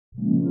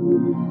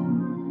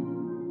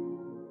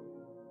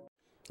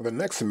The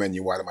next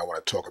menu item I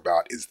want to talk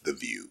about is the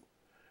view.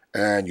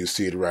 And you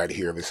see it right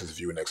here. This is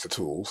view next to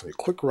tools. And you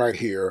click right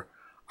here,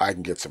 I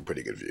can get some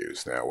pretty good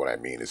views. Now what I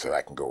mean is that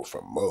I can go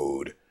from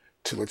mode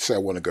to, let's say I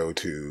want to go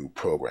to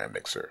program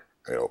mixer.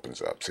 It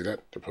opens up. See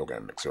that? The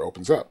program mixer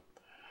opens up.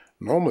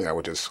 Normally I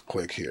would just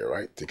click here,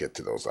 right, to get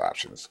to those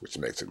options, which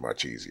makes it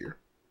much easier.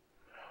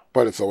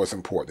 But it's always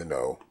important to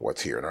know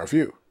what's here in our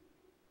view.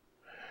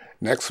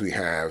 Next we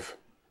have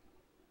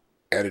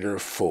editor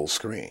full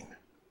screen.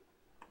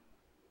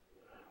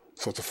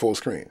 So it's a full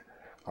screen.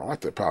 I'll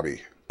have to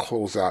probably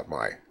close out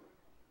my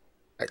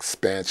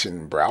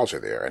expansion browser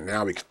there, and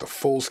now we get the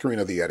full screen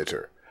of the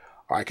editor.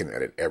 I can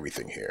edit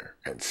everything here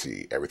and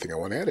see everything I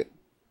want to edit.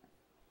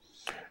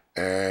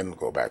 And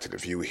go back to the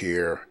view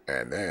here,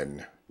 and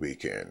then we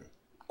can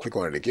click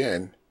on it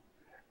again.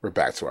 We're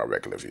back to our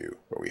regular view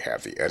where we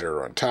have the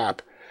editor on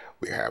top.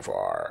 We have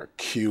our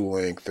queue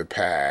link, the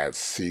paths,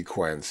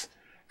 sequence,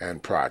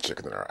 and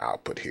project, and then our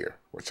output here,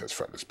 which says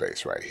front of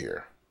space right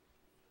here.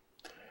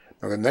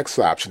 Now the next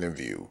option in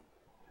view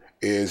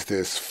is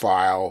this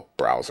file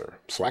browser.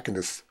 So I can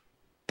just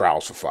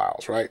browse for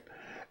files, right?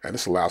 And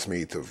this allows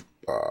me to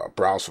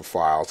browse for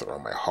files that are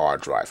on my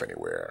hard drive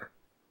anywhere,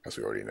 as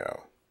we already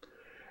know.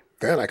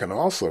 Then I can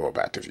also go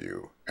back to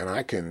view, and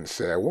I can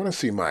say I want to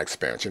see my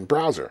expansion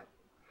browser.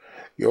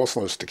 You also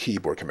notice the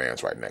keyboard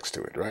commands right next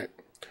to it, right?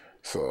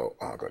 So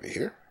I'll go to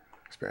here,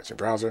 expansion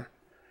browser,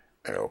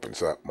 and it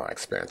opens up my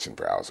expansion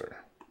browser.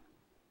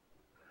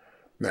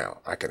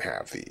 Now I can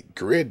have the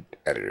grid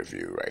editor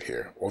view right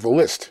here, or the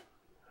list.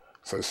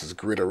 So this is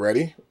grid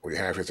already. We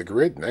have here's a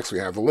grid. Next we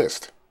have the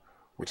list,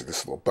 which is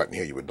this little button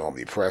here you would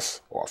normally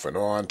press off and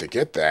on to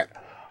get that.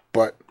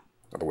 But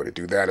another way to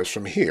do that is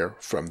from here,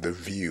 from the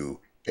view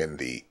in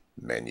the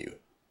menu.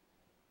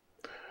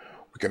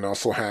 We can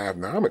also have,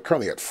 now I'm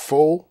currently at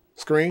full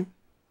screen.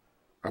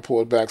 I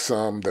pull it back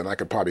some, then I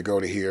could probably go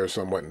to here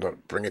somewhat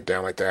and bring it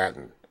down like that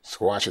and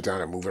squash it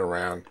down and move it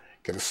around,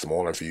 get a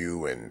smaller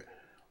view, and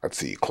let's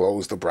see,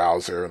 close the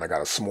browser, and I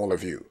got a smaller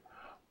view.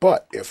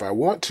 But if I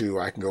want to,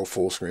 I can go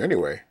full screen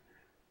anyway,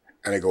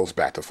 and it goes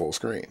back to full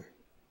screen.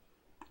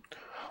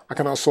 I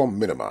can also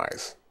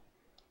minimize.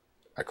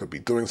 I could be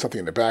doing something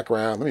in the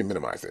background. Let me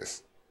minimize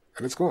this.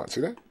 And it's gone.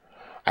 See that?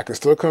 I can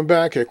still come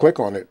back here, click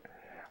on it,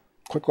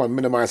 click on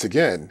minimize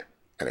again,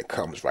 and it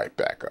comes right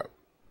back up.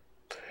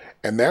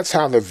 And that's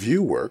how the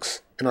view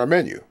works in our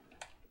menu.